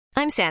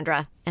I'm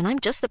Sandra, and I'm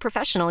just the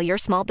professional your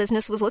small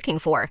business was looking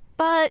for.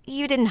 But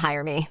you didn't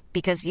hire me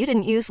because you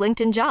didn't use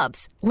LinkedIn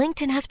Jobs.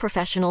 LinkedIn has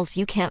professionals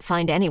you can't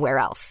find anywhere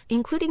else,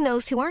 including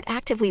those who aren't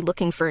actively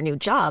looking for a new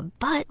job,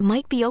 but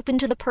might be open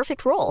to the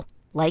perfect role,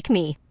 like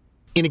me.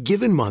 In a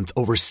given month,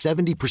 over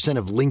 70%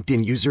 of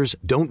LinkedIn users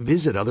don't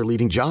visit other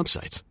leading job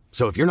sites.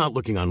 So if you're not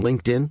looking on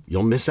LinkedIn,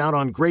 you'll miss out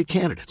on great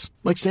candidates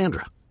like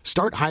Sandra.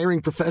 Start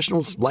hiring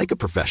professionals like a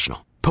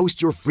professional.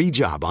 Post your free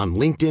job on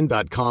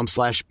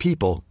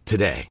linkedin.com/people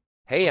today.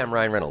 Hey, I'm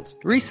Ryan Reynolds.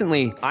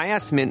 Recently, I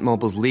asked Mint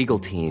Mobile's legal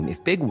team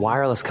if big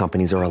wireless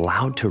companies are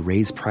allowed to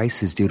raise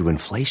prices due to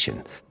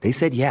inflation. They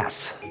said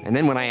yes. And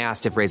then when I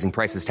asked if raising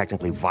prices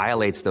technically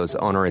violates those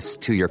onerous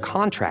two-year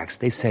contracts,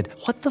 they said,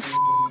 "What the f***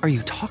 are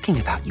you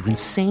talking about, you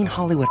insane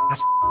Hollywood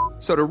ass?"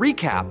 So to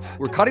recap,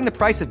 we're cutting the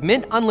price of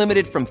Mint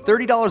Unlimited from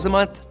 $30 a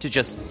month to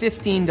just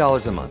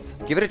 $15 a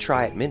month. Give it a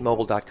try at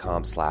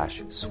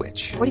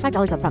mintmobile.com/switch.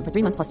 $45 up front for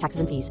 3 months plus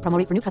taxes and fees. Promo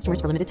rate for new customers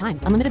for limited time.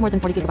 Unlimited more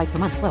than 40 gigabytes per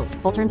month. Slows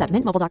full terms at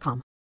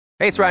mintmobile.com.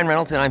 Hey, it's Ryan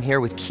Reynolds, and I'm here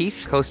with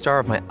Keith, co-star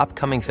of my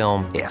upcoming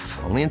film, If,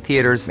 only in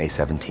theaters May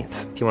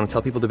 17th. Do you want to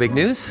tell people the big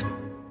news?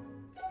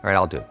 All right,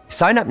 I'll do it.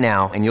 Sign up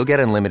now and you'll get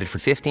unlimited for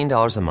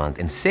 $15 a month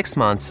and 6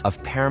 months of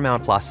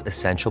Paramount Plus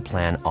Essential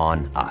Plan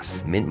on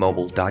us.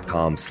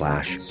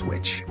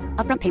 mintmobile.com/switch.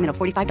 Upfront payment of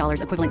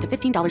 $45 equivalent to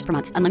 $15 per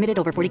month. Unlimited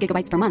over 40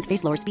 gigabytes per month.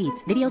 Face lower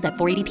speeds. Videos at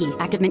 480p.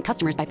 Active Mint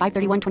customers by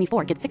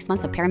 531.24 get 6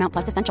 months of Paramount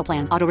Plus Essential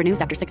Plan. Auto renews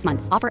after 6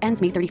 months. Offer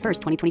ends May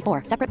 31st,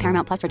 2024. Separate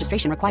Paramount Plus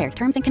registration required.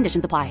 Terms and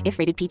conditions apply if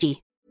rated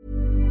PG.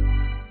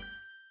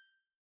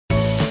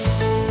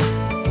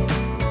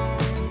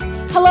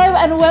 Hello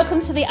and welcome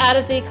to the Art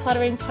of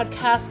Decluttering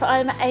podcast.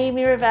 I'm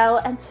Amy Revell,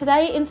 and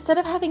today, instead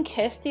of having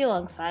Kirsty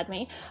alongside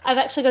me, I've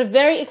actually got a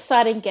very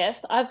exciting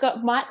guest. I've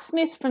got Mike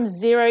Smith from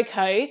Xero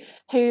Co,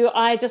 who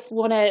I just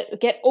want to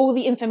get all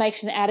the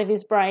information out of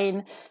his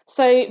brain.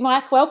 So,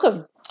 Mike,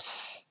 welcome.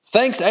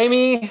 Thanks,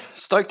 Amy.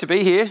 Stoked to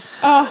be here.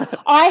 Oh,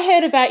 I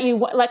heard about you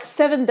like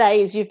 7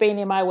 days you've been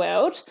in my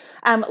world.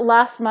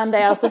 Last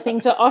Monday, I was listening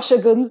to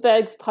Osher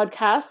Gunsberg's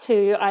podcast,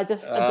 who I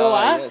just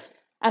adore. Yes.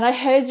 And I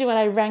heard you when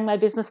I rang my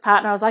business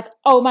partner. I was like,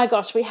 oh my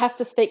gosh, we have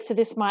to speak to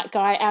this Mike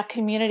guy. Our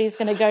community is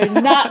going to go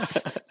nuts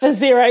for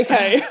Xero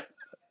Co.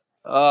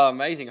 Oh,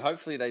 amazing.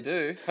 Hopefully they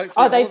do.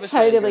 Hopefully Oh, they all of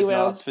Australia totally goes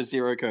will. nuts for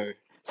Xero Co.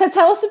 So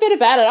tell us a bit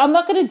about it. I'm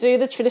not going to do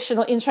the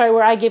traditional intro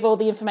where I give all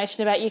the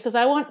information about you because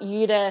I want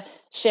you to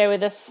share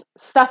with us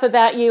stuff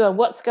about you and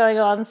what's going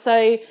on.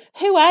 So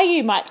who are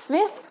you, Mike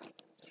Smith?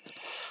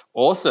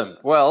 Awesome.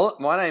 Well,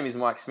 my name is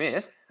Mike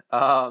Smith,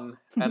 and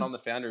I'm the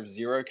founder of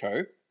Xero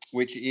Co,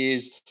 which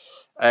is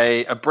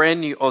a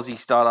brand new Aussie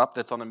startup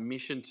that's on a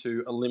mission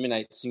to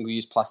eliminate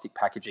single-use plastic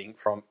packaging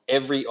from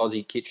every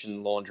Aussie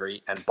kitchen,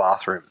 laundry, and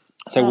bathroom.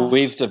 So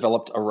we've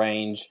developed a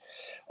range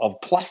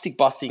of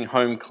plastic-busting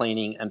home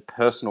cleaning and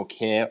personal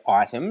care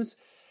items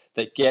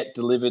that get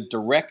delivered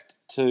direct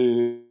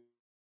to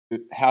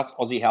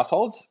Aussie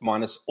households,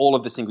 minus all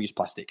of the single-use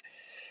plastic.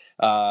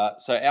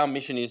 So our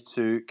mission is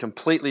to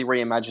completely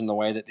reimagine the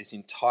way that this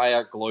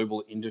entire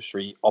global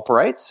industry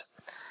operates,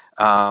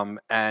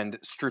 and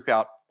strip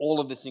out all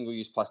of the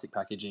single-use plastic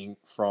packaging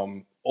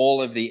from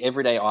all of the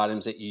everyday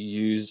items that you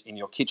use in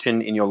your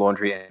kitchen, in your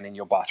laundry, and in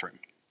your bathroom.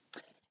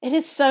 It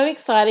is so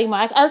exciting,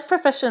 Mike. As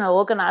professional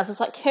organisers,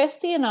 like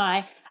Kirsty and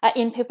I are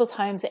in people's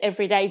homes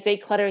every day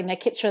decluttering their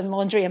kitchen,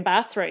 laundry and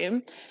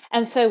bathroom.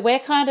 And so we're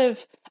kind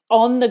of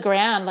on the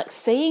ground, like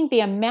seeing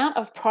the amount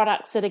of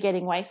products that are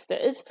getting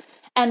wasted.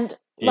 And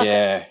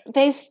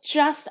there's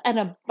just an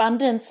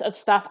abundance of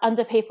stuff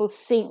under people's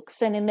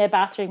sinks and in their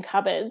bathroom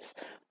cupboards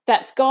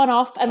that's gone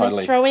off, and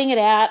they're throwing it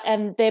out,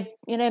 and they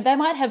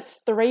might have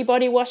 3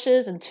 body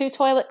washers and 2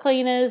 toilet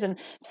cleaners and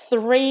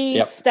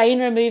 3 stain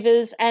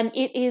removers, and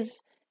it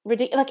is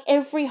ridiculous. Like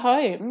every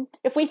home,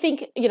 if we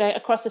think,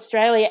 across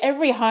Australia,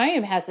 every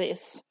home has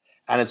this.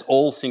 And it's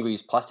all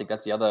single-use plastic.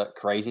 That's the other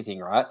crazy thing,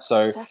 right?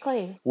 So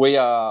exactly.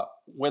 we're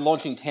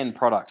launching 10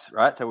 products,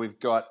 right? So we've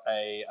got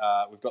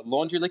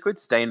laundry liquid,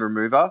 stain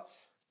remover,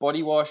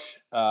 body wash,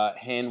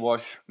 hand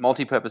wash,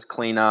 multi-purpose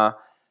cleaner,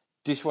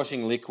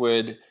 dishwashing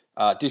liquid,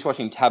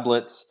 dishwashing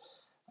tablets,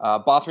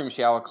 bathroom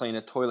shower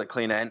cleaner, toilet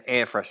cleaner, and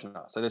air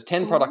freshener. So there's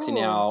 10 products in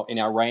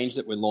our range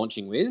that we're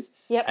launching with.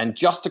 Yep. And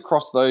just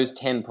across those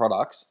 10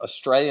 products,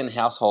 Australian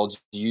households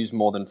use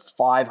more than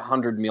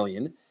 500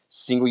 million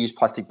single-use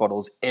plastic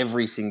bottles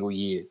every single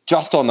year,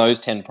 just on those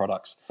 10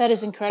 products. That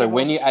is incredible. So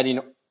when you add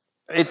in,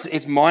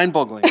 it's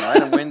mind-boggling,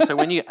 right? And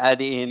when you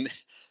add in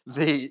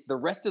the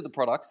rest of the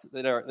products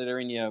that are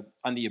in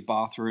under your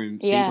bathroom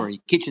sink or your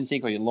kitchen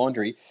sink or your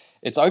laundry,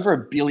 it's over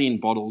 1 billion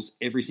bottles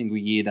every single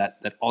year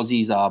that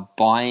Aussies are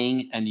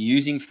buying and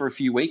using for a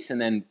few weeks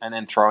and then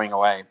throwing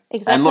away.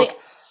 Exactly. And look,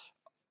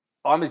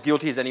 I'm as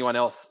guilty as anyone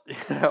else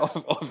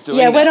of doing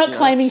that. Yeah, we're not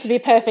claiming to be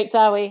perfect,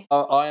 are we?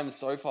 I am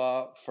so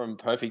far from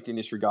perfect in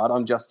this regard.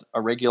 I'm just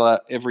a regular,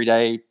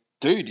 everyday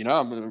dude,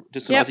 I'm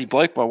just an Aussie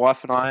bloke. My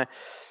wife and I,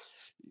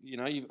 I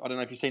don't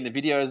know if you've seen the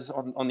videos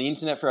on the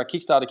internet for our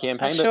Kickstarter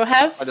campaign. I sure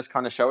have. I just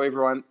kind of show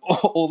everyone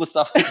all the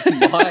stuff that's in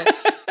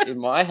in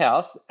my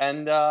house,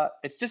 and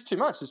it's just too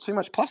much. It's too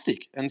much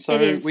plastic, and It so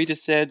is. we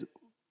just said,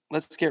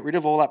 let's get rid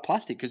of all that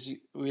plastic because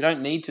we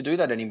don't need to do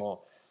that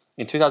anymore.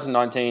 In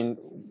 2019,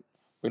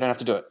 we don't have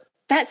to do it.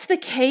 That's the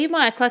key,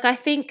 Mike. Like, I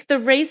think the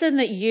reason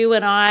that you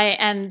and I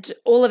and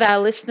all of our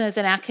listeners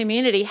and our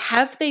community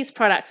have these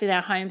products in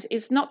our homes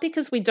is not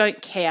because we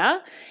don't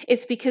care.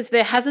 It's because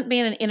there hasn't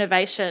been an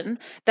innovation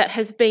that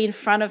has been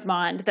front of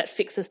mind that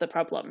fixes the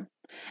problem.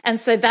 And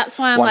so that's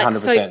why I'm 100%.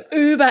 like so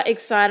uber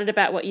excited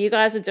about what you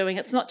guys are doing.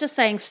 It's not just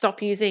saying stop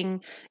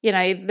using,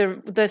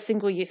 the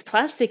single-use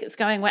plastic. It's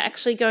going, we're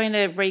actually going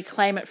to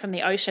reclaim it from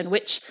the ocean,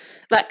 which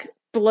like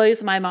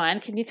blows my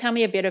mind. Can you tell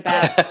me a bit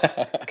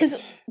about,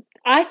 because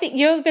I think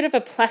you're a bit of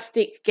a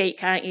plastic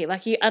geek, aren't you?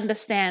 Like, you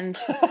understand.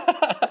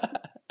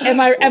 Am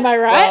I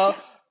right?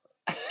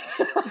 Well,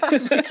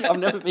 I've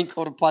never been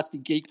called a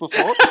plastic geek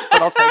before,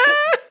 but I'll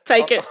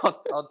take it.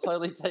 I'll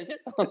totally take it.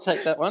 I'll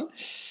take that one.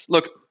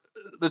 Look,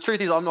 the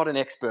truth is I'm not an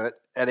expert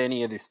at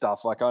any of this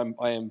stuff. Like,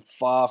 I am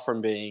far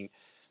from being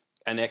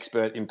an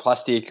expert in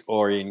plastic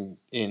or in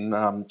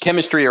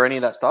chemistry or any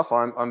of that stuff.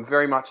 I'm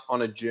very much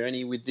on a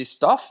journey with this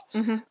stuff.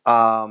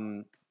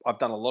 Mm-hmm. I've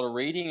done a lot of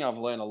reading. I've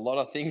learned a lot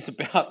of things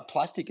about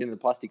plastic and the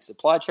plastic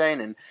supply chain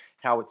and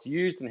how it's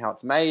used and how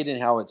it's made and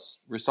how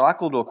it's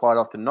recycled or quite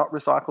often not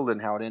recycled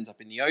and how it ends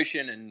up in the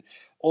ocean and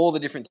all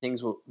the different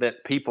things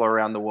that people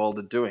around the world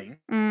are doing.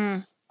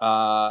 And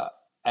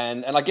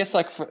I guess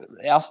like for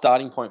our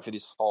starting point for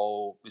this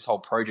whole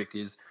project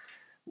is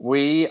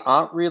we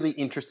aren't really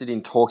interested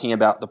in talking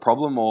about the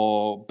problem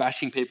or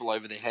bashing people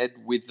over the head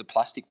with the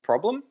plastic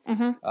problem.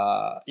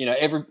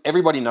 Mm-hmm.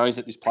 Everybody knows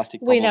that this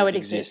plastic problem we know it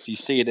exists.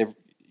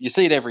 You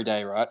see it every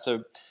day, right?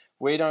 So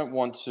we don't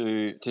want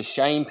to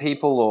shame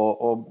people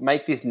or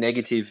make this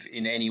negative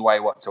in any way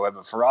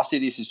whatsoever. For us,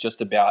 this is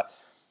just about,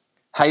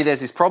 hey, there's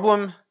this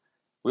problem.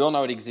 We all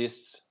know it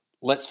exists.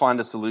 Let's find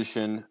a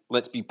solution.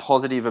 Let's be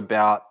positive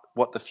about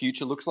what the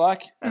future looks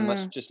like, and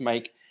let's just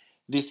make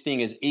this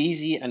thing as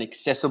easy and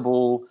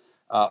accessible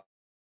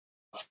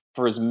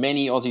for as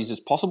many Aussies as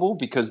possible,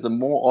 because the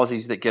more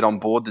Aussies that get on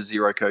board the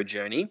Zero Co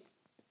journey,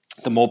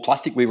 the more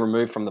plastic we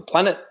remove from the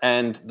planet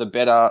and the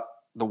better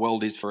the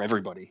world is for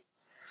everybody.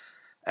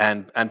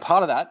 And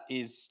part of that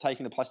is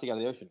taking the plastic out of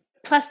the ocean.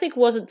 Plastic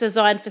wasn't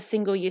designed for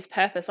single-use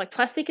purpose. Like,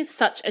 plastic is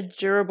such a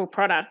durable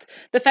product.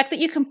 The fact that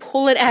you can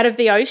pull it out of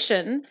the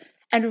ocean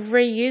and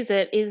reuse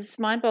it is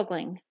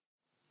mind-boggling.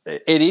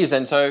 It is,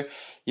 and so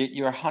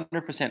you're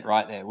 100%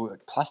 right there.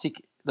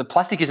 The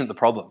plastic isn't the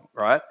problem,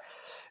 right?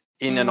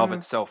 In and of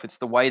itself, it's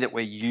the way that we're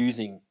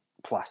using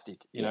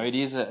plastic.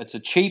 It's a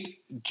cheap,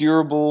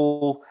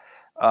 durable,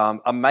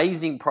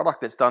 amazing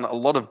product that's done a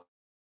lot of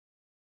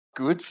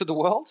good for the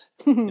world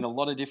in a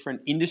lot of different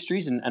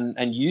industries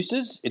and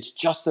uses. It's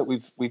just that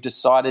we've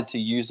decided to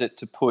use it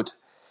to put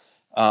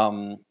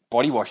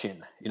body wash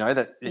in.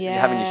 That you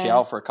have in your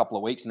shower for a couple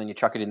of weeks and then you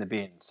chuck it in the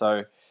bin.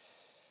 So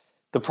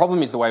the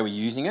problem is the way we're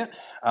using it,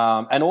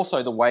 and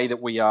also the way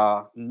that we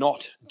are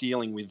not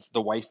dealing with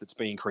the waste that's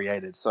being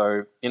created.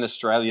 So in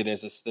Australia,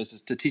 there's a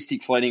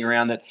statistic floating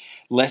around that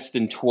less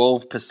than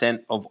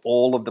 12% of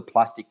all of the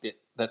plastic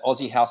that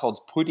Aussie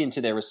households put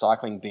into their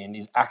recycling bin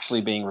is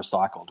actually being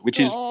recycled, which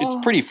is it's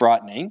pretty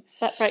frightening.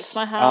 That breaks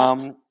my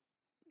heart.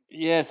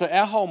 So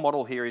our whole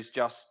model here is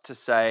just to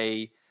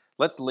say,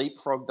 let's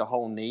leapfrog the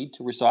whole need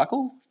to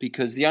recycle,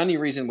 because the only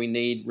reason we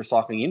need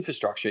recycling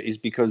infrastructure is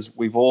because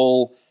we've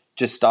all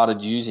just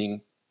started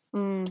using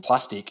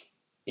plastic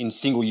in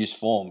single-use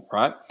form,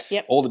 right?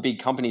 Yep. All the big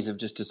companies have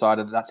just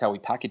decided that that's how we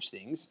package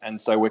things,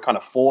 and so we're kind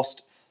of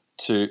forced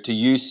to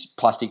use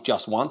plastic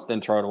just once,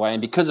 then throw it away,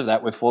 and because of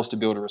that, we're forced to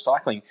build a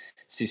recycling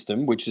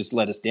system, which has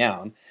let us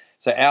down.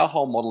 So our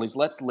whole model is,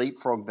 let's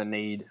leapfrog the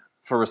need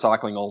for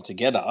recycling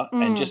altogether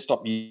and just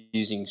stop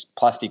using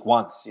plastic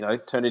once.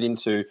 Turn it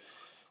into,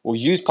 or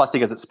use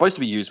plastic as it's supposed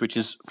to be used, which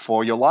is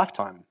for your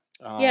lifetime.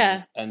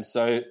 And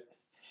so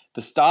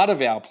the start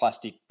of our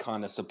plastic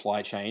kind of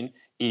supply chain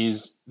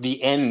is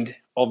the end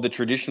of the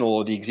traditional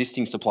or the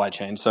existing supply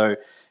chain. So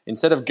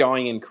instead of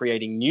going and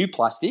creating new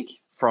plastic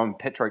from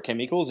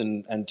petrochemicals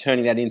and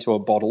turning that into a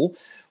bottle,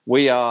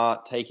 we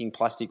are taking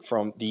plastic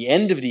from the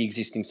end of the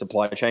existing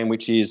supply chain,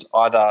 which is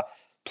either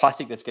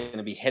plastic that's going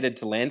to be headed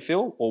to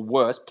landfill, or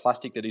worse,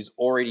 plastic that is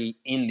already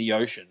in the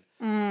ocean.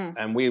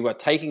 And we were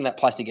taking that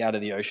plastic out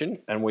of the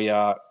ocean and we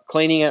are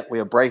cleaning it, we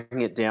are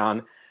breaking it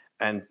down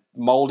and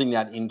molding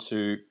that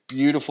into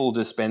beautiful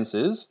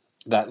dispensers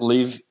that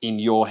live in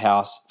your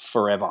house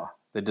forever.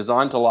 They're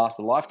designed to last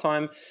a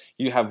lifetime.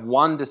 You have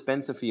one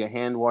dispenser for your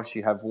hand wash.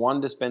 You have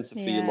one dispenser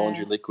for your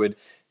laundry liquid.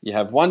 You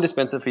have one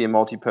dispenser for your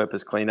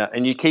multi-purpose cleaner,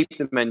 and you keep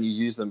them and you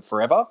use them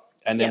forever.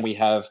 And then we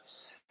have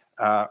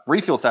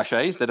refill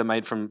sachets that are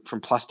made from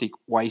plastic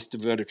waste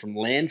diverted from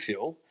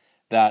landfill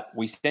that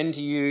we send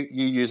to you.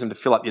 You use them to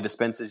fill up your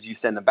dispensers. You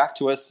send them back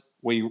to us.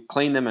 We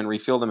clean them and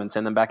refill them and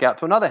send them back out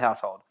to another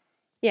household.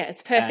 Yeah,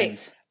 it's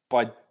perfect.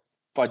 And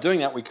by doing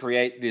that, we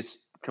create this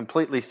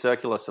completely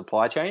circular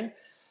supply chain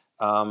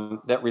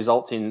that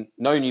results in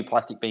no new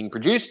plastic being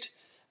produced,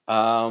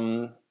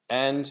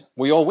 and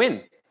we all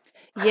win.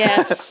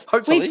 Yes,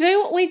 Hopefully.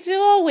 we do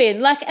all win.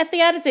 Like at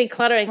the Art of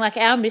Decluttering, like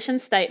our mission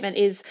statement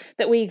is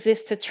that we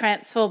exist to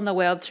transform the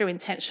world through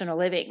intentional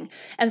living.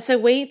 And so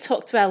we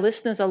talk to our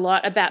listeners a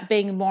lot about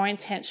being more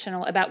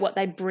intentional about what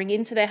they bring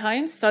into their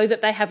homes so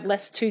that they have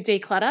less to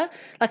declutter.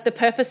 Like the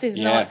purpose is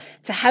not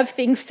to have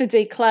things to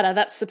declutter,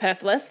 that's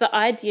superfluous. The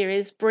idea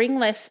is bring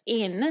less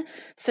in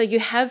so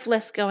you have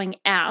less going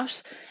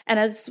out. And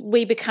as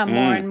we become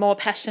more and more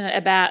passionate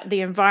about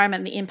the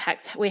environment, the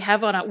impacts we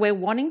have on it, we're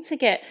wanting to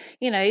get,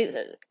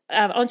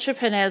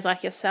 entrepreneurs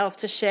like yourself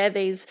to share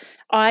these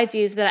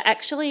ideas that are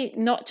actually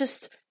not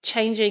just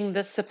changing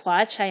the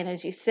supply chain,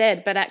 as you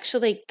said, but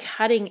actually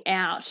cutting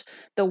out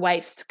the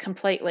waste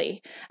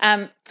completely.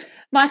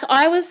 Mike,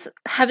 I was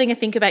having a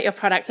think about your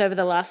product over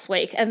the last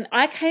week, and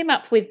I came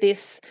up with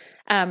this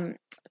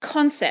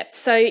concept.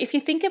 So if you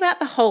think about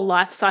the whole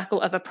life cycle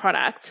of a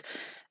product,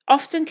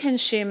 often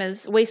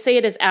consumers, we see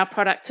it as our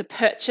product to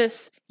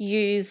purchase,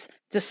 use,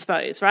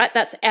 dispose, right?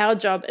 That's our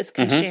job as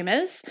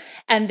consumers.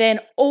 And then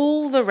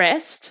all the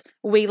rest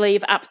we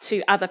leave up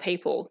to other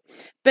people.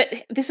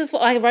 But this is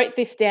what I wrote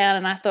this down,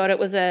 and I thought it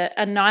was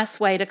a nice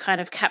way to kind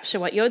of capture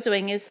what you're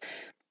doing is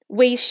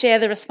we share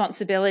the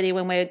responsibility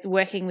when we're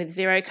working with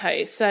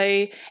ZeroCo.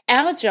 So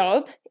our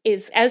job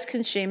is, as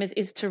consumers,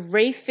 is to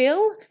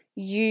refill,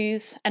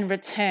 use, and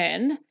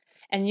return.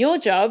 And your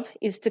job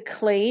is to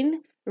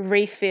clean,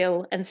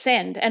 refill, and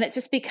send. And it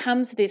just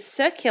becomes this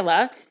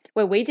circular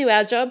where we do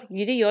our job,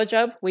 you do your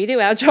job, we do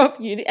our job,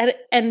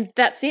 and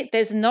that's it.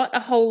 There's not a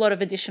whole lot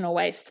of additional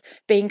waste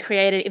being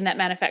created in that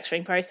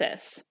manufacturing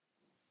process.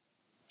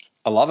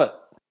 I love it.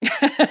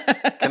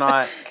 Can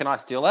I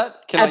steal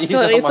that? Can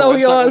Absolutely. I use that on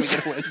my website? All yours.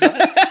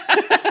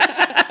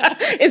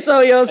 It's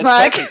all yours,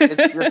 Mike.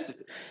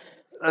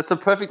 That's a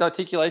perfect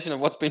articulation of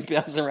what's been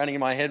bouncing around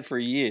in my head for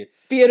a year.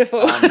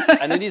 Beautiful.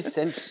 And it is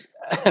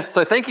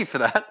so thank you for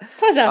that.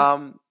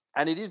 Pleasure.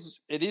 And it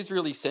is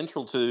really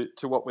central to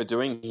what we're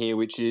doing here,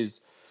 which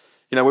is,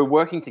 we're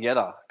working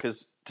together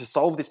because to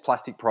solve this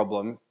plastic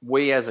problem,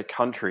 we as a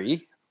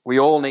country, we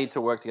all need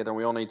to work together and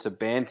we all need to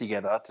band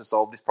together to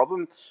solve this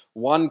problem.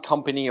 One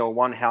company or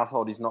one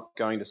household is not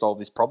going to solve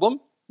this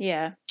problem.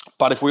 Yeah.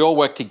 But if we all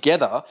work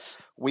together,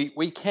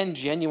 we can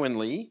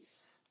genuinely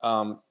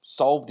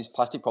solve this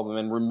plastic problem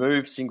and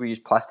remove single-use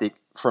plastic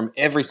from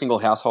every single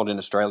household in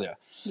Australia.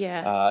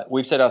 Yeah.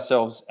 We've set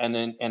ourselves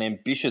an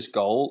ambitious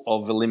goal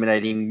of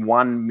eliminating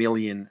 1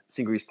 million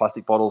single-use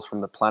plastic bottles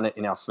from the planet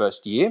in our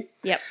first year.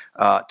 Yep.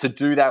 To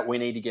do that, we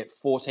need to get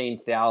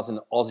 14,000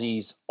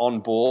 Aussies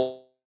on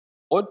board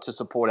to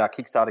support our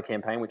Kickstarter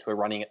campaign, which we're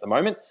running at the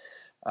moment.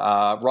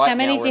 How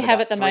many do you have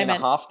at the moment?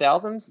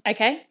 3,500.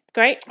 Okay,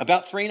 great.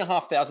 About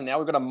 3,500 now.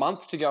 We've got a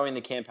month to go in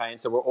the campaign,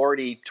 so we're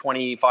already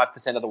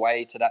 25% of the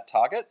way to that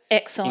target.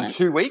 Excellent. In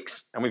 2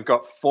 weeks, and we've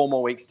got 4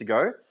 more weeks to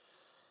go.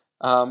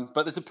 But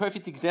there's a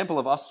perfect example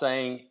of us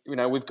saying,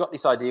 we've got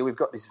this idea, we've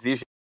got this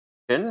vision,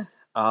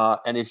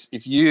 and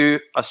if you,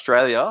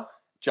 Australia,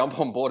 jump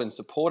on board and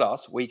support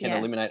us, we can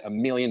eliminate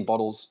 1 million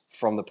bottles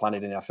from the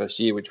planet in our first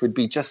year, which would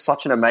be just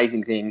such an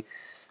amazing thing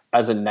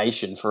as a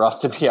nation for us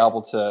to be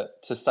able to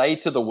say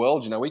to the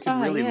world, we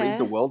could really lead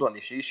the world on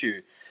this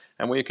issue.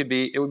 And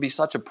it would be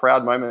such a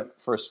proud moment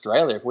for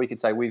Australia if we could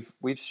say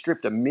we've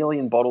stripped 1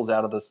 million bottles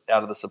out of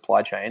the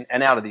supply chain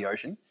and out of the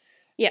ocean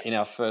in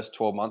our first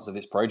 12 months of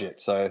this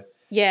project. So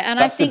and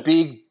that's I think a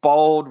big,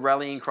 bold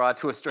rallying cry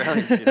to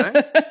Australians.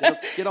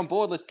 Get on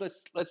board.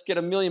 Let's get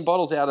 1 million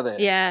bottles out of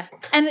there. Yeah,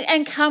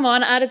 and come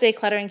on, Art of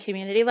Decluttering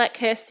community. Like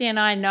Kirsty and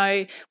I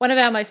know, one of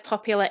our most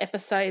popular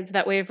episodes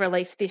that we've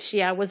released this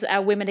year was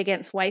our Women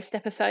Against Waste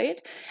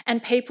episode,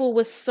 and people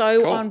were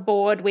so on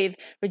board with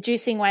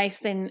reducing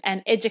waste and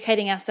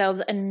educating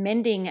ourselves and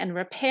mending and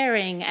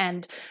repairing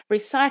and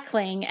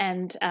recycling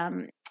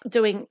and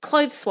doing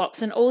clothes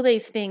swaps and all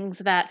these things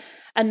that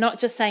are not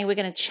just saying we're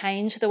going to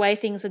change the way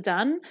things are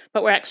done,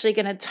 but we're actually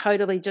going to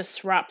totally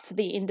disrupt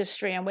the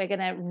industry and we're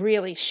going to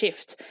really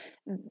shift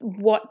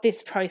what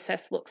this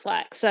process looks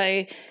like.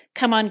 So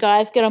come on,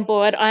 guys, get on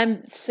board.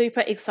 I'm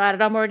super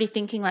excited. I'm already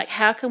thinking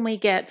how can we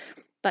get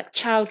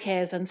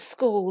childcares and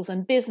schools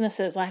and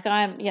businesses?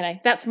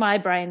 That's my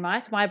brain,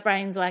 Mike. My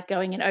brain's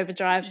going in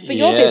overdrive for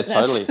your business.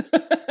 Yeah, totally.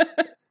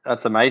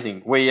 That's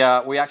amazing. We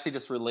actually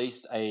just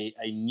released a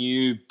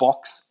new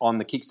box on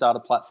the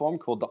Kickstarter platform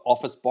called the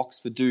Office Box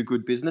for Do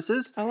Good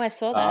Businesses. Oh, I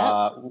saw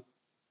that.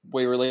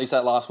 We released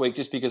that last week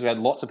just because we had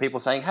lots of people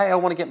saying, hey, I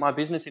want to get my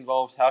business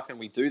involved. How can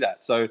we do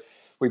that? So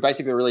we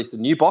basically released a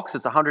new box.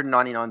 It's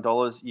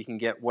 $199. You can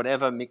get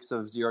whatever mix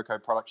of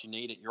ZeroCo products you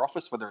need at your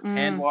office, whether it's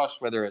hand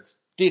wash, whether it's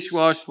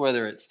dishwash,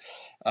 whether it's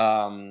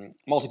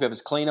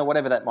multi-purpose cleaner,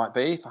 whatever that might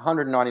be. For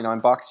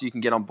 $199, you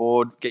can get on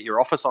board, get your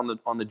office on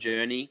the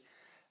journey.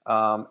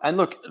 And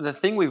look, the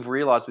thing we've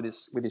realized with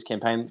this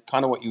campaign,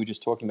 kind of what you were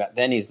just talking about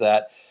then, is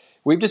that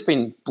we've just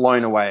been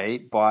blown away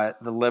by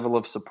the level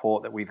of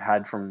support that we've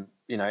had from,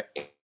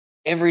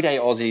 everyday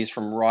Aussies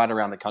from right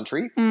around the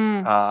country.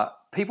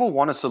 People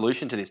want a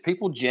solution to this.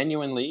 People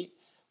genuinely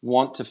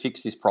want to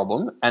fix this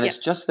problem. And it's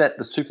just that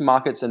the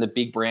supermarkets and the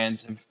big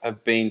brands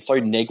have been so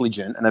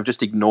negligent and have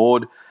just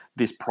ignored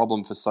this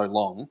problem for so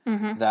long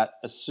that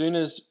as soon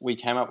as we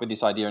came up with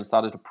this idea and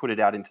started to put it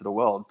out into the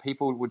world,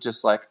 people were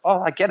just like,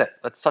 oh, I get it.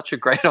 That's such a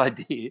great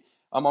idea.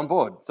 I'm on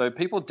board. So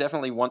people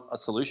definitely want a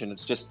solution.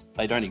 It's just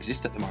they don't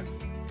exist at the moment.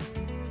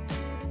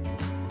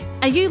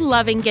 Are you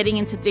loving getting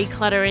into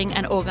decluttering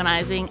and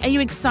organising? Are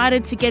you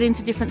excited to get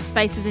into different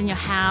spaces in your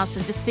house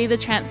and just see the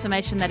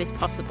transformation that is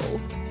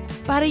possible?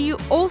 But are you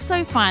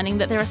also finding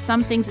that there are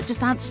some things that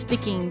just aren't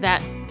sticking,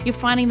 that you're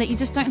finding that you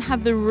just don't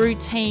have the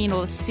routine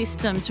or the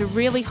system to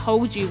really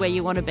hold you where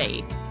you want to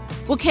be?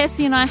 Well,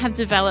 Kirsty and I have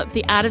developed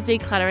the Art of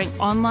Decluttering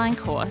online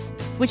course,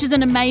 which is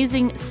an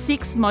amazing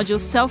 6-module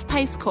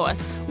self-paced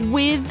course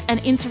with an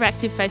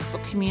interactive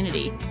Facebook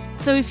community.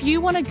 So if you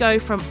want to go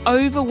from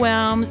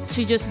overwhelmed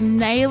to just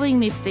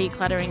nailing this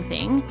decluttering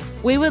thing,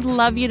 we would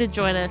love you to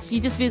join us. You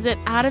just visit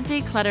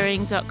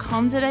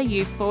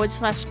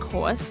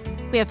artofdecluttering.com.au/course.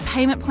 We have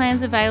payment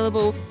plans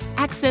available.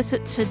 Access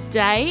it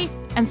today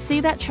and see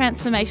that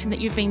transformation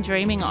that you've been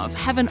dreaming of.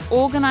 Have an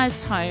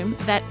organised home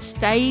that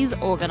stays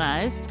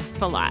organised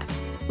for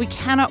life. We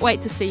cannot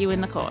wait to see you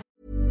in the course.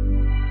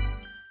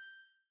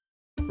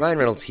 Ryan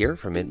Reynolds here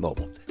from Mint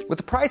Mobile. With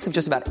the price of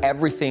just about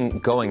everything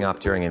going up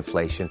during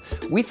inflation,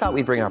 we thought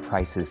we'd bring our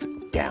prices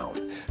down.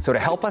 So to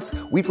help us,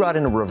 we brought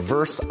in a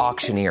reverse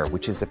auctioneer,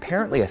 which is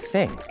apparently a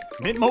thing.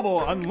 Mint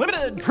Mobile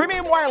Unlimited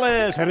Premium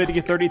Wireless. How to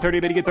get 30, 30,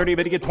 bit to get 30,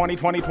 bit to get 20,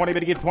 20, 20, bit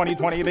to get 20,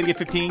 20, bit to get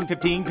 15,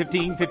 15,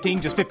 15,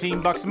 15, just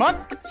 $15 a month?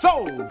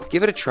 Sold!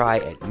 Give it a try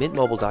at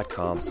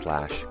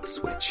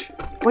mintmobile.com/switch.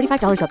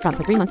 $45 up front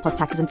for 3 months plus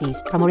taxes and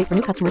fees. Promo rate for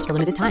new customers for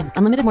limited time.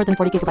 Unlimited more than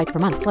 40 gigabytes per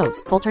month.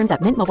 Slows full terms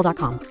at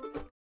mintmobile.com.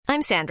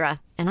 I'm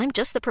Sandra, and I'm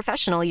just the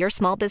professional your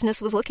small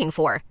business was looking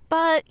for.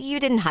 But you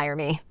didn't hire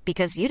me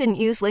because you didn't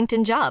use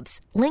LinkedIn Jobs.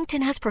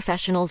 LinkedIn has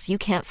professionals you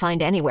can't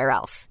find anywhere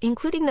else,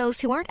 including those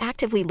who aren't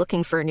actively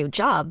looking for a new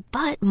job,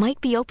 but might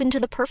be open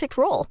to the perfect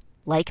role,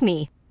 like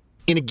me.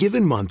 In a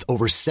given month,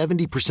 over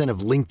 70%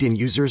 of LinkedIn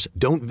users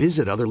don't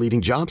visit other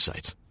leading job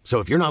sites. So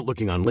if you're not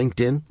looking on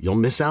LinkedIn, you'll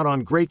miss out on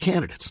great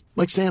candidates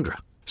like Sandra.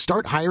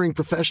 Start hiring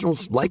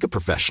professionals like a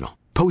professional.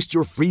 Post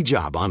your free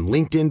job on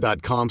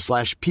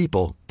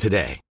linkedin.com/people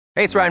today.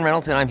 Hey, it's Ryan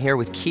Reynolds, and I'm here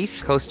with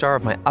Keith, co-star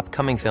of my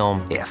upcoming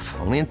film, If,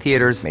 only in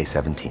theaters May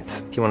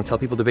 17th. Do you want to tell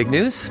people the big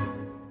news?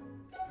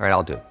 All right,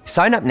 I'll do it.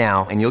 Sign up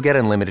now and you'll get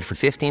unlimited for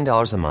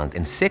 $15 a month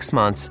and 6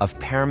 months of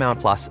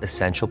Paramount Plus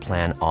Essential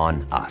Plan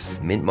on us.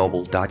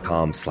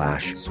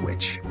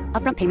 mintmobile.com/switch.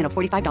 Upfront payment of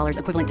 $45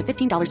 equivalent to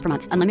 $15 per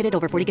month. Unlimited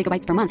over 40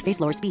 gigabytes per month.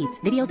 Face lower speeds.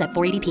 Videos at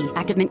 480p.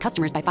 Active Mint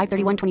customers by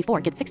 531.24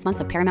 get 6 months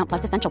of Paramount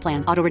Plus Essential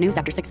Plan. Auto renews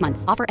after 6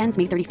 months. Offer ends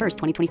May 31st,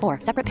 2024.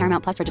 Separate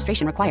Paramount Plus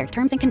registration required.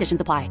 Terms and conditions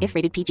apply if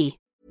rated PG.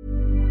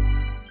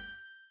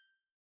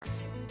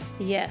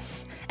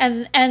 Yes.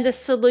 And a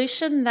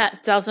solution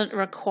that doesn't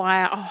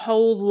require a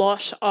whole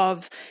lot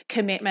of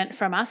commitment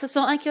from us. It's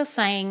not like you're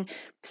saying,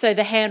 so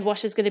the hand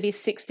wash is going to be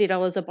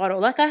 $60 a bottle.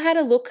 Like I had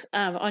a look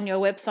on your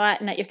website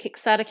and at your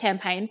Kickstarter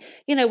campaign,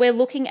 you know, we're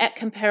looking at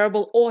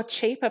comparable or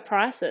cheaper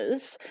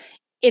prices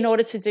in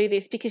order to do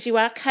this, because you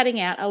are cutting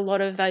out a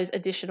lot of those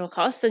additional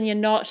costs, and you're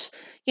not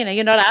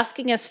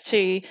asking us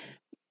to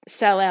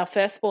sell our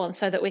firstborn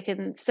so that we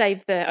can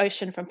save the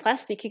ocean from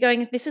plastic. You're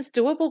going, this is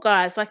doable,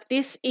 guys. Like,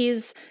 this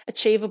is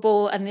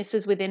achievable and this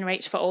is within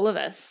reach for all of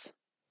us.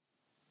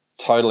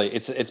 Totally.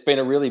 It's been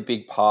a really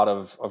big part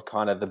of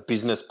kind of the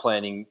business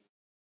planning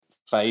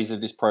phase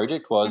of this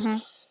project was,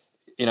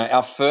 you know,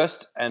 our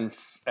first and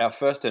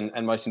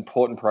most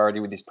important priority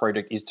with this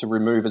project is to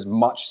remove as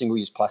much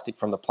single-use plastic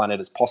from the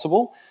planet as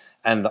possible.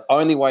 And the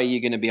only way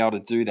you're going to be able to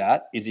do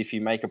that is if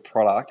you make a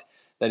product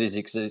that is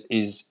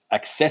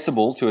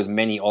accessible to as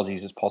many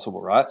Aussies as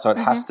possible, right? So it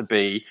has to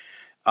be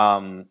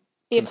the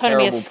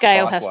economy of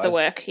scale has to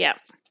work, yeah,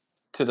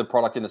 to the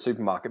product in the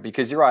supermarket.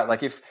 Because you're right,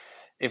 like if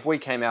we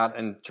came out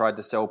and tried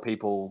to sell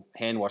people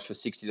hand wash for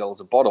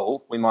 $60 a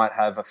bottle, we might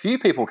have a few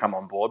people come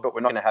on board, but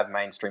we're not going to have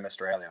mainstream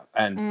Australia.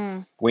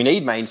 And we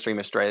need mainstream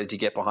Australia to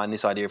get behind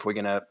this idea if we're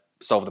going to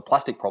solve the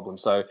plastic problem.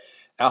 So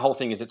our whole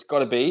thing is it's got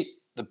to be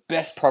the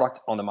best product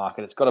on the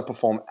market. It's got to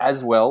perform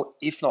as well,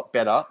 if not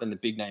better, than the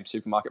big name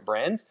supermarket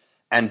brands,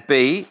 and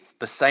be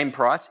the same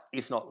price,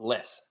 if not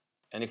less.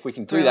 And if we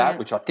can do that,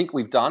 which I think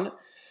we've done,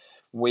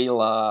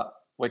 we're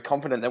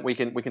confident that we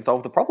can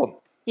solve the problem.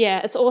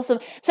 Yeah, it's awesome.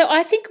 So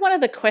I think one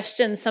of the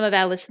questions some of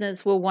our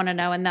listeners will want to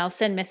know, and they'll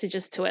send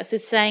messages to us,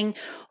 is saying,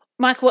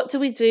 Mike, what do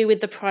we do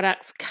with the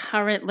products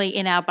currently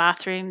in our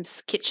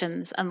bathrooms,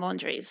 kitchens, and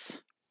laundries?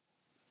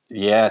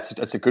 Yeah,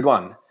 it's a good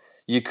one.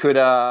 You could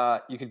go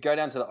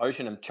down to the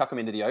ocean and chuck them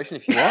into the ocean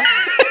if you want.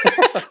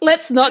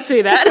 Let's not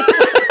do that.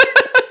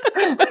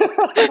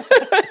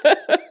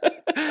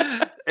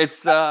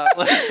 It's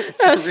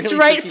really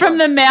straight from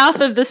the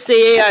mouth of the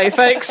CEO,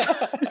 folks.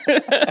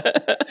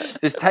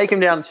 Just take them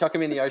down, chuck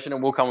them in the ocean,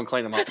 and we'll come and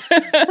clean them up.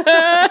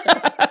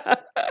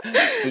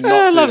 Do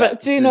not do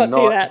that.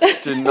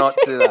 Do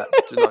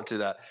not do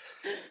that.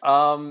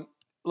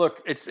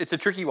 Look, it's a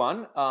tricky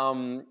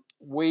one.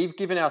 We've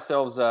given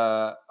ourselves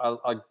a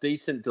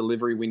decent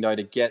delivery window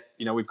to get,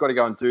 we've got to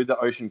go and do the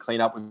ocean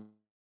cleanup. We've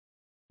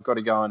got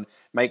to go and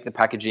make the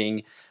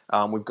packaging.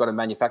 We've got to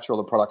manufacture all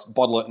the products,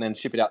 bottle it, and then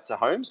ship it out to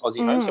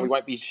Aussie homes. So we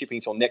won't be shipping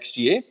until next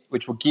year,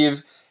 which will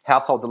give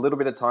households a little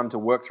bit of time to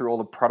work through all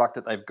the product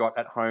that they've got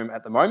at home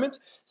at the moment.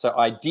 So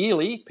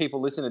ideally,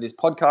 people listen to this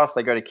podcast,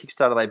 they go to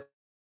Kickstarter, they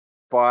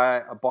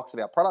buy a box of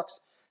our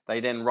products. They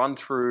then run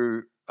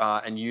through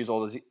and use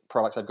all the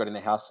products they've got in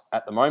their house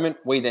at the moment.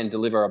 We then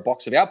deliver a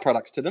box of our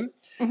products to them.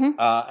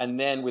 And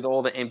then with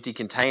all the empty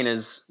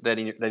containers that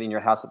in your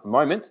house at the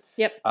moment,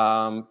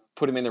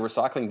 put them in the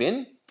recycling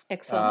bin.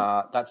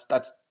 Excellent.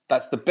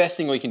 That's the best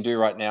thing we can do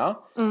right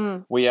now.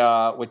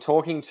 We're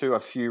talking to a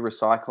few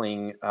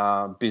recycling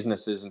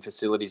businesses and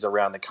facilities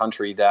around the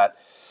country that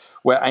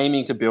we're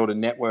aiming to build a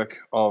network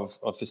of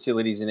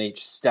facilities in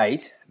each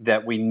state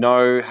that we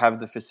know have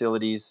the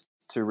facilities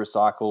to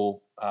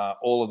recycle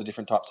all of the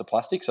different types of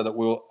plastic, so that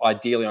we'll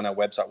ideally on our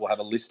website we'll have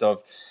a list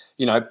of,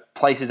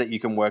 places that you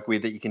can work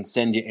with, that you can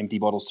send your empty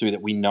bottles to,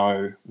 that we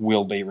know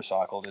will be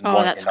recycled and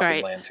won't end up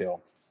in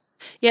landfill.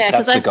 Yeah,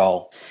 that's the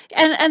goal.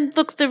 And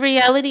look, the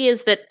reality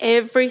is that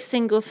every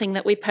single thing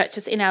that we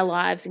purchase in our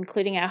lives,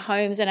 including our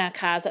homes and our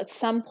cars, at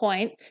some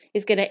point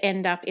is going to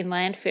end up in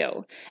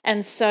landfill.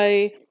 And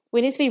so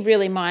we need to be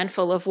really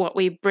mindful of what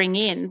we bring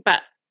in.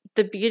 But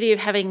the beauty of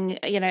having,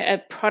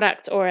 a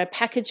product or a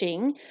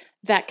packaging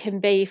that can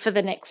be for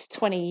the next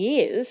 20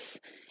 years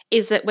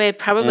is that we're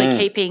probably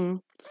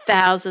keeping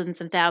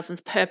thousands and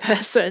thousands per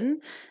person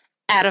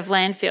out of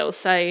landfill.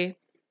 So,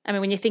 I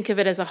mean, when you think of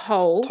it as a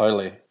whole,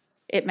 totally,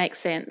 it makes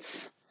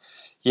sense.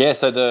 Yeah,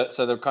 so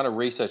the kind of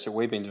research that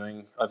we've been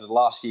doing over the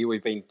last year,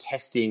 we've been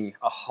testing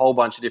a whole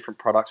bunch of different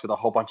products with a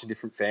whole bunch of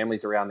different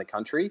families around the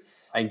country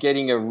and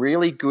getting a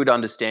really good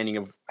understanding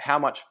of how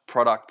much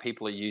product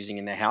people are using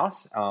in their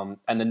house.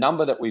 And the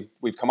number that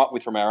we've come up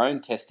with from our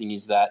own testing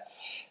is that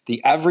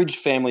the average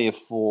family of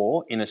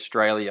 4 in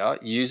Australia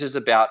uses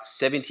about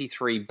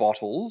 73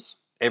 bottles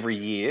every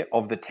year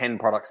of the 10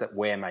 products that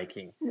we're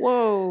making.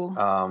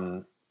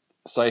 Whoa.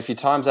 So if you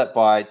times that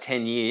by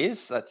 10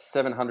 years, that's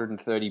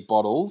 730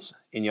 bottles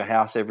in your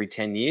house every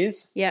 10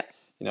 years. Yep.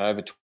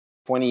 Over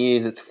 20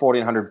 years, it's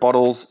 1,400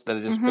 bottles that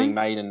are just being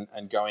made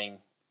and going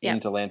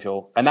into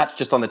landfill. And that's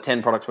just on the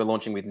 10 products we're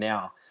launching with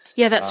now.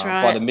 Yeah, that's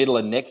right. By the middle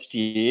of next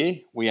year,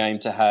 we aim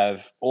to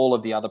have all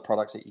of the other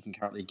products that you can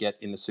currently get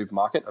in the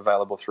supermarket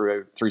available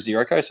through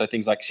ZeroCo. So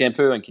things like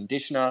shampoo and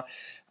conditioner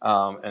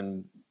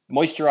and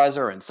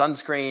moisturizer and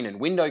sunscreen and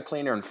window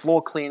cleaner and floor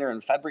cleaner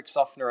and fabric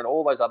softener and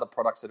all those other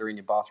products that are in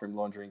your bathroom,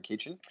 laundry and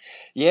kitchen.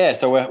 Yeah,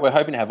 so we're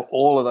hoping to have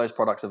all of those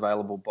products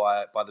available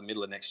by the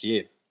middle of next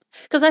year.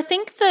 Because I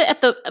think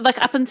that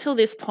up until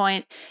this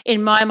point,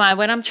 in my mind,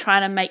 when I'm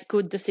trying to make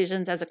good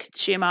decisions as a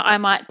consumer, I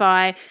might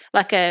buy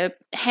like a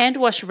hand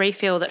wash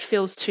refill that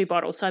fills 2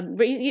 bottles. So I'm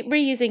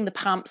reusing the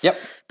pumps. Yep.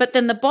 But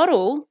then the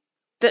bottle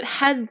that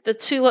had the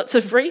 2 lots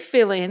of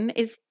refill in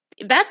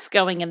that's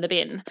going in the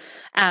bin,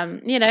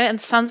 and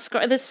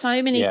sunscreen. There's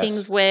so many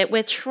things where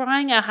we're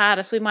trying our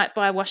hardest. We might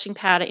buy washing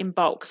powder in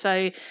bulk.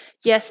 So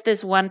yes,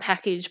 there's one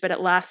package, but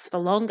it lasts for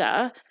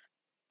longer.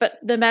 But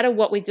no matter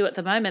what we do at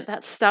the moment,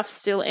 that stuff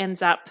still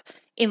ends up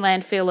in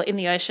landfill or in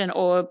the ocean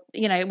or,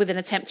 with an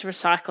attempt to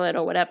recycle it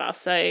or whatever.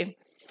 So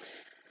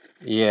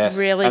yes,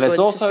 really and good it's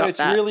also to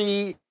stop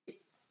that.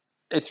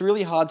 It's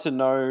really hard to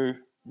know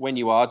when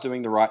you are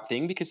doing the right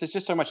thing because there's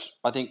just so much,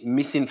 I think,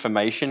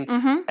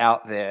 misinformation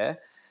out there.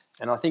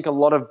 And I think a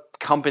lot of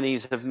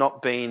companies have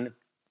not been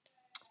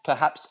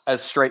perhaps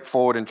as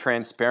straightforward and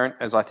transparent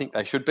as I think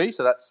they should be.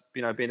 So that's,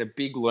 been a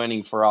big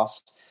learning for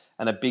us,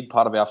 and a big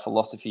part of our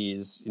philosophy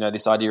is,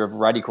 this idea of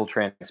radical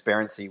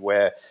transparency,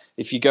 where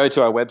if you go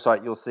to our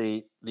website, you'll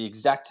see the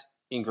exact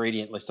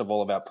ingredient list of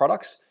all of our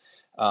products.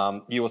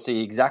 You will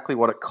see exactly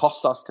what it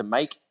costs us to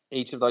make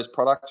each of those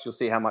products. You'll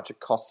see how much it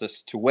costs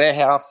us to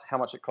warehouse, how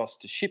much it costs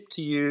to ship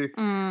to you,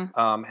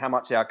 how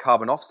much our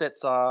carbon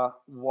offsets are,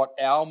 what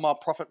our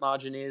profit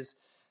margin is.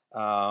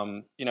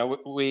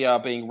 We are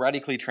being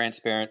radically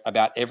transparent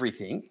about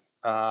everything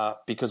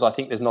because I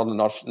think there's not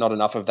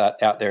enough of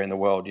that out there in the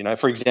world.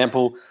 For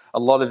example, a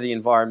lot of the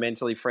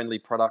environmentally friendly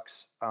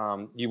products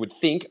you would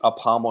think are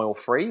palm oil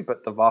free,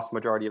 but the vast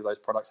majority of those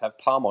products have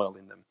palm oil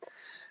in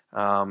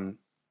them.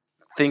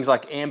 Things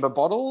like amber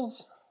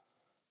bottles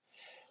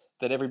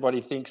that everybody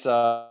thinks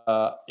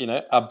are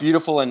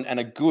beautiful and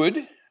are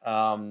good,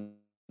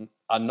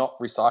 are not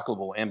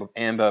recyclable.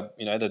 Amber,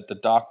 the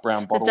dark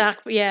brown bottles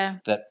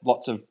that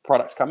lots of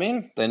products come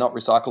in, they're not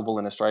recyclable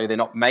in Australia. They're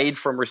not made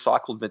from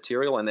recycled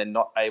material and they're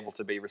not able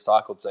to be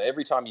recycled. So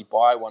every time you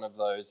buy one of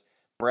those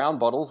brown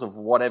bottles of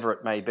whatever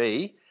it may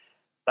be,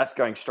 that's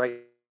going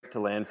straight to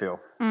landfill.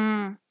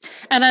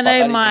 And I know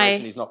that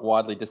information is not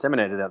widely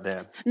disseminated out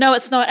there. No,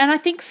 it's not. And I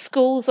think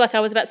schools, like I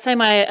was about to say,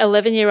 my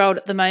 11-year-old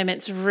at the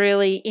moment is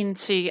really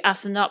into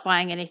us not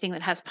buying anything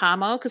that has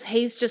palm oil because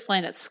he's just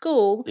learned at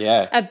school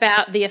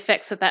about the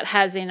effects that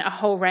has in a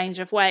whole range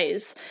of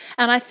ways.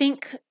 And I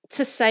think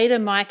to say to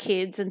my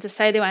kids and to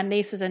say to our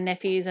nieces and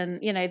nephews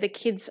and, you know, the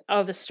kids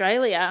of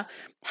Australia,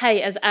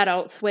 hey, as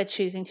adults, we're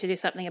choosing to do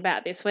something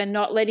about this. We're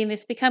not letting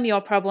this become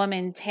your problem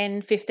in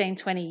 10, 15,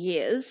 20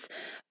 years.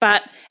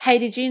 But, hey,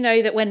 did you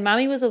know that when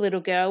Mummy was a little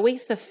girl, we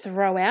used to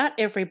throw out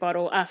every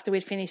bottle after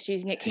we'd finished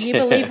using it? Can you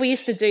believe we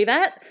used to do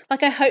that?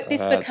 Like, I hope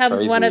this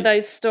becomes one of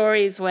those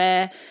stories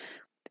where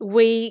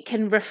we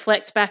can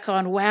reflect back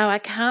on, wow, I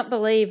can't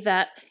believe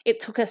that it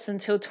took us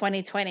until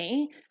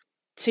 2020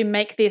 to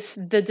make this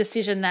the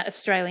decision that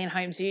Australian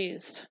homes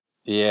used.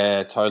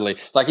 Yeah, totally.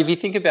 Like if you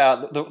think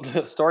about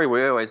the story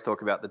we always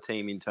talk about the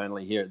team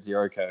internally here at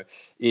ZeroCo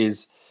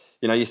is,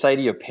 you know, you say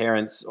to your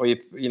parents or,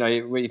 you know,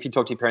 if you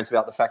talk to your parents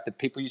about the fact that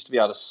people used to be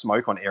able to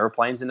smoke on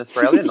airplanes in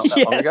Australia not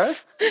that long ago.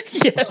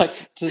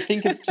 Yes.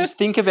 Like just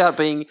think about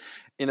being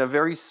in a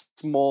very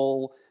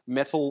small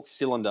metal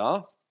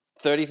cylinder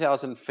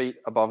 30,000 feet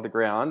above the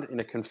ground in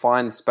a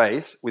confined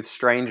space with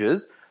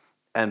strangers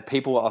and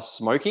people are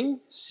smoking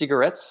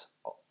cigarettes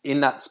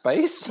in that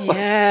space.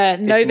 Yeah,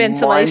 no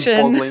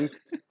ventilation.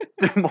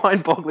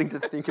 Mind-boggling to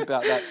think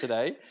about that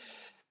today,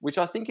 which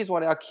I think is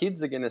what our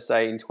kids are going to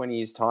say in 20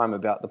 years' time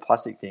about the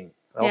plastic thing.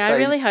 They'll say, I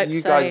really hope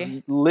you so.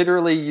 guys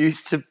literally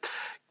used to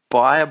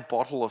buy a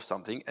bottle of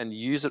something and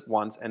use it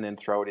once and then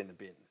throw it in the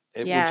bin.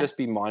 It would just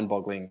be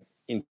mind-boggling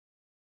in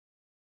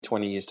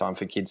 20 years' time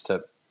for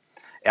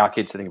our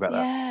kids to think about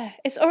that. Yeah,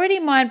 it's already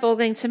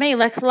mind-boggling to me.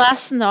 Like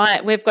last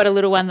night, we've got a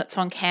little one that's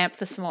on camp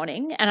this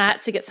morning and I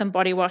had to get some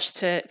body wash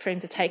for him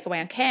to take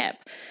away on camp.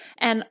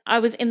 And I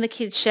was in the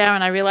kids' shower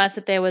and I realised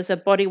that there was a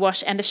body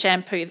wash and a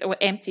shampoo that were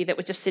empty that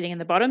were just sitting in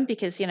the bottom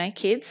because, you know,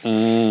 kids.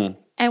 And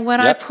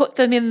when I put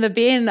them in the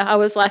bin, I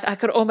was like, I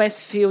could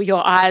almost feel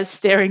your eyes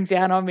staring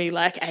down on me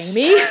like,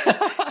 Amy,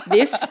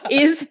 this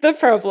is the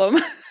problem.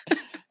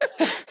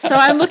 So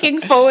I'm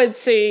looking forward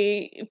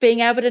to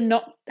being able to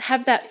not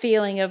have that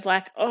feeling of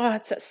like, oh,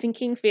 it's that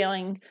sinking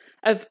feeling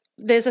of,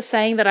 there's a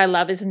saying that I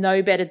love is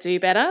know better, do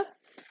better.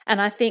 And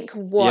I think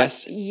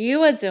what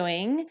you are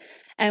doing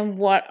and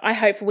what I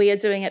hope we are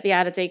doing at the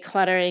Art of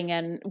Decluttering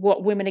and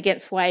what Women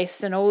Against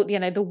Waste and all, you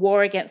know, the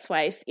war against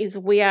waste is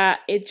we are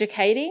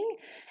educating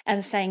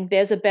and saying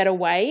there's a better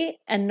way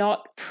and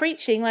not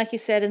preaching, like you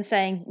said, and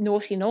saying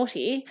naughty,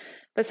 naughty,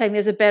 but saying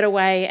there's a better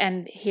way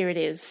and here it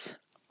is.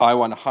 I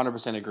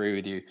 100% agree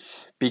with you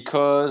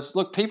because,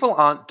 look, people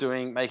aren't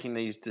making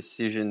these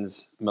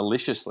decisions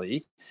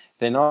maliciously.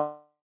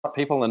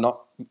 People are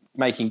not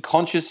making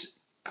conscious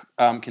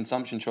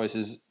consumption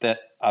choices that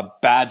are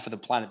bad for the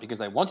planet because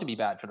they want to be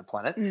bad for the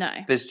planet. No.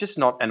 There's just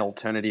not an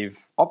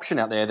alternative option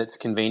out there that's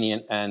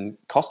convenient and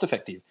cost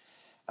effective.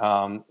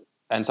 And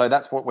so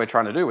that's what we're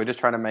trying to do. We're just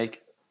trying to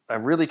make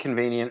a really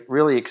convenient,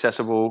 really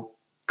accessible,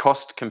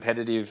 cost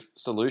competitive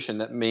solution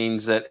that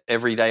means that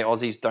everyday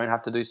Aussies don't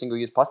have to do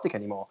single-use plastic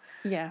anymore.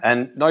 Yeah.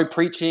 And no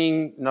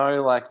preaching,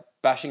 no like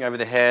bashing over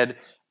the head.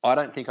 I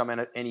don't think I'm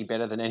any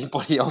better than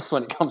anybody else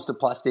when it comes to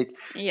plastic.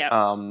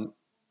 Yeah.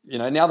 You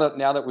know, now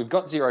that we've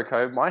got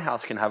ZeroCo, my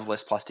house can have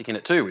less plastic in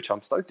it too, which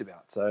I'm stoked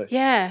about. So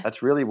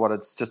that's really what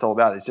it's just all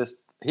about. It's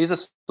just, here's a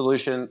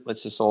solution.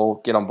 Let's just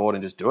all get on board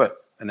and just do it.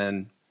 And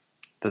then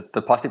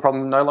the plastic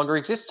problem no longer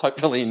exists,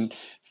 hopefully in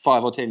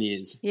 5 or 10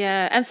 years.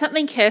 Yeah, and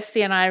something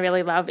Kirsty and I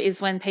really love is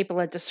when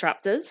people are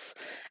disruptors.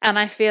 And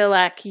I feel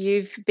like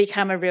you've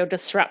become a real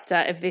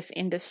disruptor of this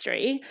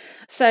industry.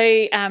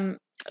 So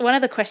one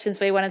of the questions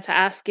we wanted to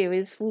ask you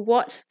is,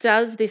 what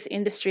does this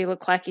industry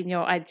look like in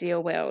your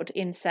ideal world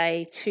in,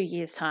 say, 2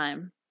 years'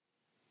 time?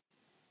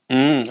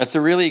 That's a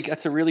really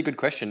good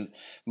question.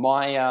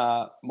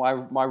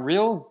 My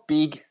real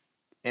big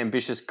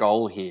ambitious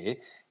goal here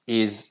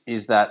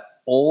is that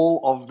all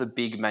of the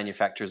big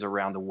manufacturers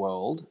around the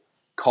world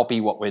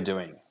copy what we're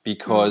doing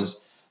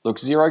because, look,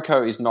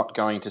 ZeroCo is not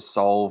going to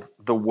solve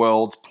the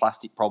world's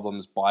plastic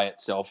problems by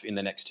itself in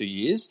the next 2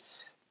 years.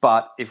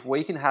 But if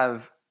we can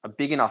have a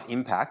big enough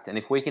impact and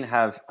if we can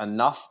have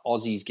enough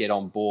Aussies get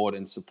on board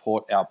and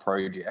support our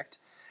project,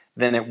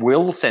 then it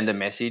will send a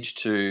message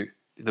to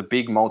the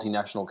big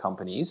multinational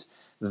companies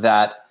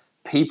that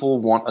people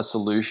want a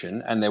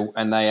solution and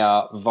they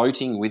are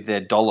voting with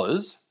their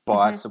dollars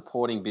by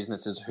supporting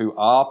businesses who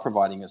are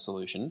providing a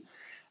solution.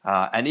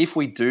 And if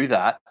we do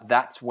that,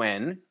 that's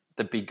when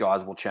the big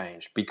guys will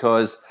change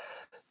because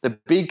the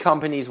big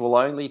companies will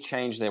only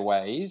change their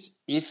ways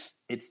if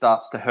it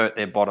starts to hurt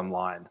their bottom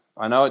line.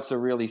 I know it's a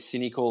really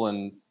cynical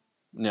and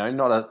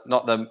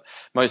not the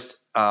most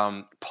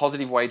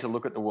positive way to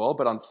look at the world,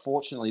 but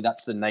unfortunately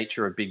that's the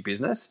nature of big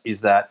business, is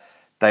that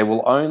they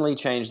will only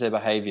change their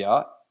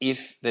behavior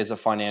if there's a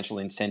financial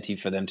incentive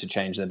for them to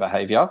change their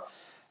behavior.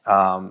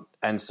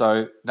 And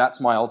so that's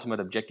my ultimate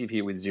objective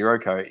here with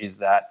ZeroCo, is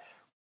that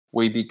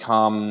we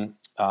become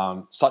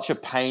such a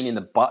pain in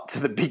the butt to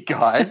the big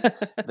guys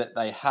that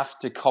they have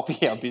to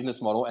copy our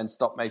business model and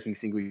stop making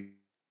single-use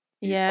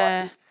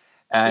plastic.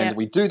 And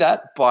we do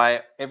that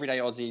by everyday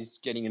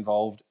Aussies getting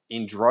involved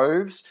in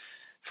droves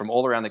from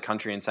all around the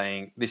country and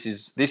saying, this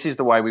is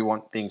the way we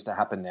want things to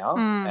happen now.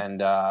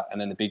 And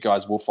then the big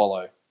guys will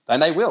follow.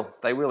 And they will.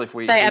 If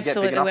we get big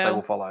enough, they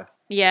will follow.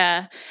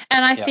 Yeah.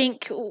 And I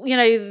think, you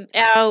know,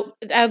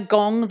 our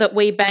gong that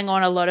we bang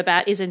on a lot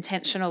about is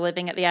intentional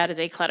living at the Art of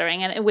Decluttering.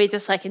 And we're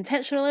just like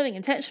intentional living.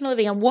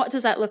 And what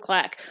does that look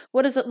like?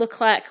 What does it look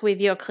like with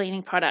your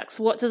cleaning products?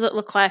 What does it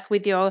look like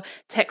with your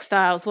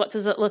textiles? What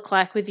does it look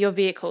like with your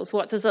vehicles?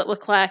 What does it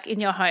look like in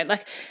your home?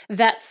 Like,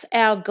 that's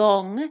our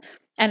gong.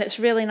 And it's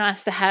really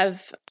nice to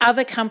have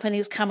other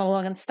companies come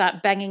along and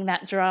start banging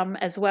that drum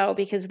as well,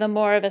 because the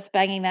more of us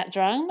banging that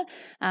drum,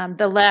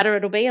 the louder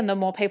it'll be, and the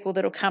more people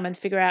that'll come and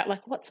figure out,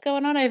 like, what's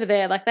going on over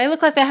there? Like, they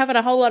look like they're having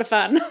a whole lot of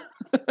fun.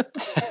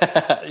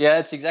 Yeah,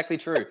 it's exactly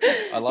true.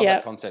 I love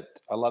that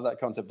concept. I love that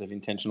concept of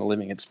intentional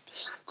living. It's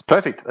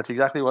perfect. That's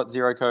exactly what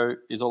ZeroCo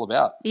is all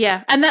about.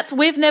 Yeah, and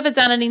we've never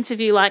done an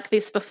interview like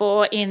this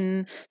before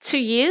in 2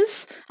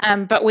 years,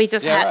 but we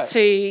just had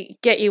to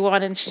get you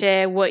on and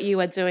share what you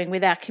are doing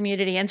with our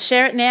community, and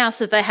share it now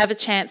so they have a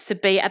chance to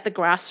be at the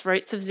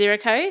grassroots of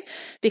ZeroCo,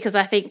 because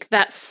I think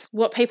that's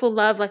what people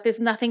love. Like, there's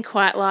nothing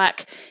quite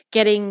like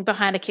getting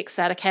behind a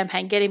Kickstarter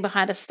campaign, getting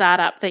behind a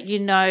startup that you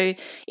know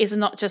is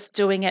not just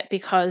doing it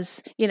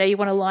because, you know, you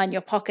want to line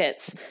your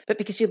pockets, but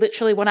because you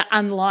literally want to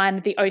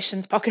unline the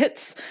ocean's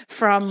pockets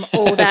from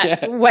all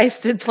that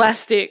wasted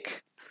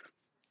plastic.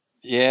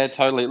 Yeah,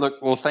 totally.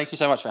 Look, well, thank you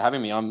so much for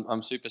having me.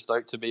 I'm super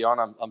stoked to be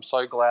on. I'm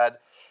so glad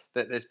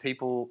that there's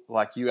people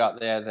like you out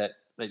there that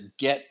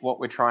get what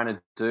we're trying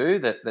to do,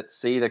 that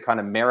see the kind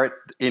of merit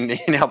in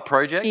our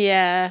project.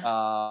 Yeah.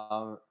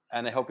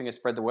 And are helping us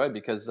spread the word,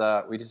 because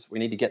we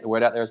need to get the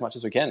word out there as much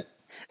as we can.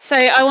 So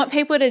I want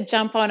people to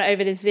jump on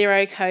over to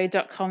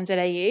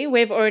zeroco.com.au.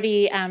 We've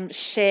already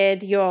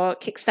shared your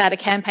Kickstarter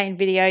campaign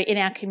video in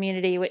our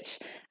community, which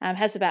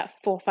has about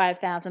 4,000 or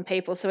 5,000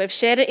 people. So we've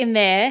shared it in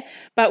there,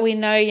 but we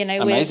know, you know,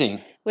 amazing.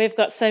 We've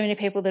got so many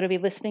people that will be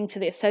listening to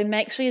this. So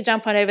make sure you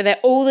jump on over there.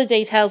 All the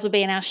details will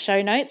be in our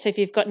show notes. So if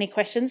you've got any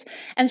questions,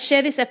 and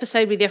share this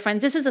episode with your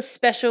friends. This is a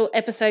special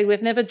episode.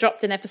 We've never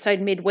dropped an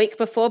episode midweek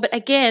before. But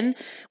again,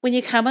 when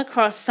you come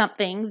across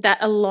something that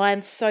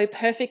aligns so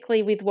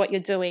perfectly with what you're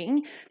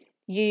doing,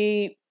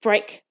 you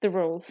break the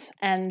rules.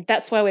 And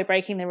that's why we're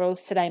breaking the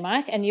rules today,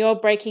 Mike. And you're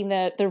breaking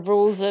the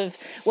rules of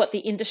what the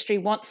industry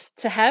wants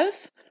to have.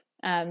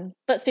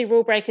 Let's be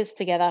rule breakers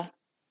together.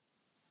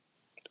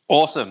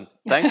 Awesome.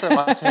 Thanks so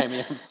much,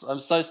 Amy. I'm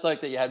so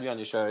stoked that you had me on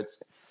your show.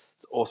 It's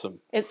awesome.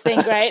 It's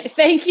been great.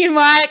 Thank you,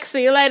 Mike.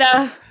 See you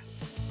later.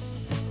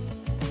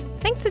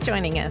 Thanks for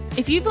joining us.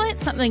 If you've learnt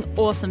something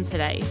awesome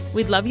today,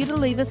 we'd love you to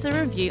leave us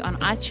a review on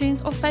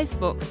iTunes or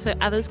Facebook so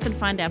others can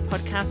find our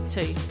podcast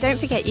too. Don't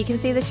forget you can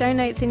see the show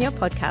notes in your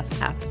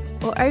podcast app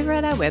or over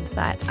at our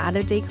website,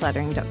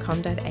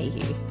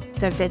 artofdecluttering.com.au.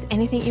 So if there's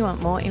anything you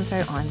want more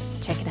info on,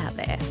 check it out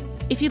there.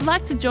 If you'd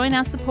like to join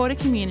our supporter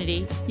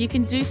community, you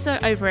can do so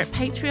over at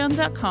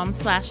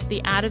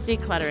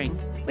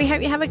patreon.com/theartofdecluttering. We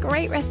hope you have a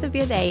great rest of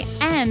your day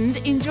and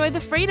enjoy the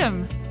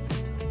freedom.